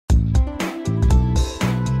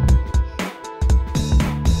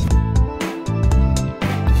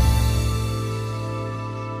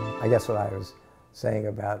guess what I was saying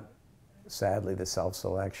about, sadly, the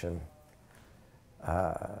self-selection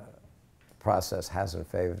process hasn't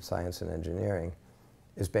favored science and engineering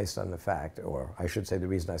is based on the fact, or I should say the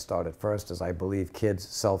reason I started first is I believe kids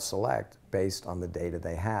self-select based on the data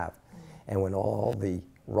they have. And when all the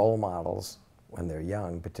role models, when they're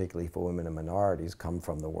young, particularly for women and minorities, come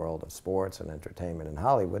from the world of sports and entertainment and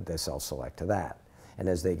Hollywood, they self-select to that. And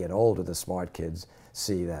as they get older, the smart kids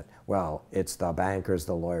see that, well, it's the bankers,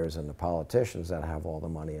 the lawyers, and the politicians that have all the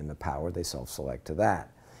money and the power. They self-select to that.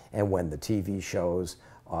 And when the TV shows,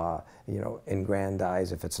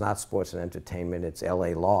 aggrandize, if it's not sports and entertainment, it's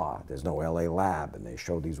LA law. There's no LA lab, and they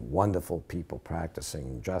show these wonderful people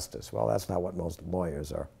practicing justice. Well, that's not what most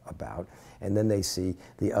lawyers are about. And then they see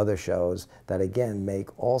the other shows that, again,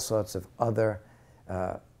 make all sorts of other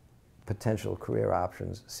potential career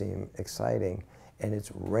options seem exciting. And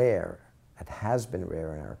it's rare, it has been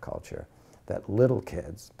rare in our culture, that little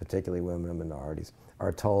kids, particularly women and minorities,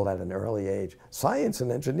 are told at an early age, science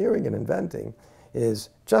and engineering and inventing is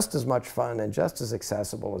just as much fun and just as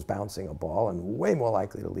accessible as bouncing a ball and way more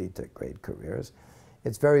likely to lead to great careers.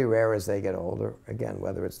 It's very rare as they get older, again,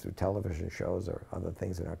 whether it's through television shows or other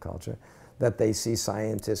things in our culture, that they see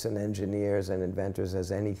scientists and engineers and inventors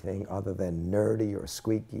as anything other than nerdy or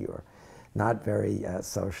squeaky or not very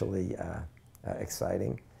socially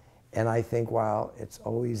exciting. And I think while it's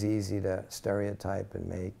always easy to stereotype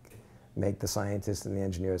and make the scientists and the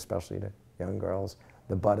engineers, especially to young girls,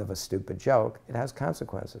 the butt of a stupid joke, it has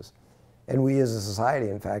consequences. And we as a society,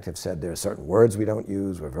 in fact, have said there are certain words we don't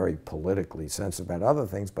use, we're very politically sensitive about other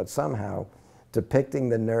things, but somehow depicting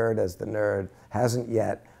the nerd as the nerd hasn't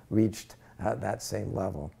yet reached that same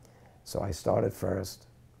level. So I started first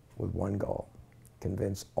with one goal,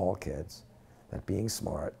 convince all kids that being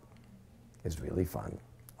smart is really fun.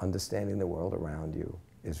 Understanding the world around you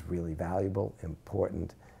is really valuable,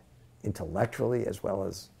 important, intellectually as well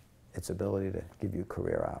as its ability to give you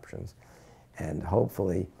career options. And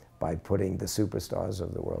hopefully, by putting the superstars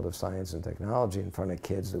of the world of science and technology in front of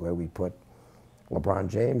kids the way we put LeBron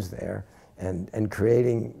James there, and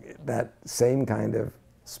creating that same kind of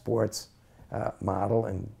sports model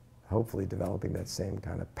and hopefully developing that same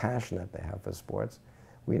kind of passion that they have for sports,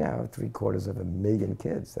 we now have 750,000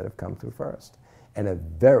 kids that have come through first. And a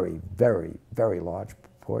very, very, very large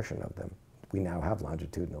portion of them, we now have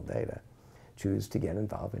longitudinal data, choose to get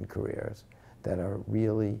involved in careers that are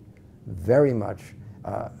really very much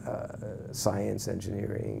science,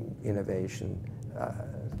 engineering, innovation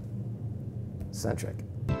centric.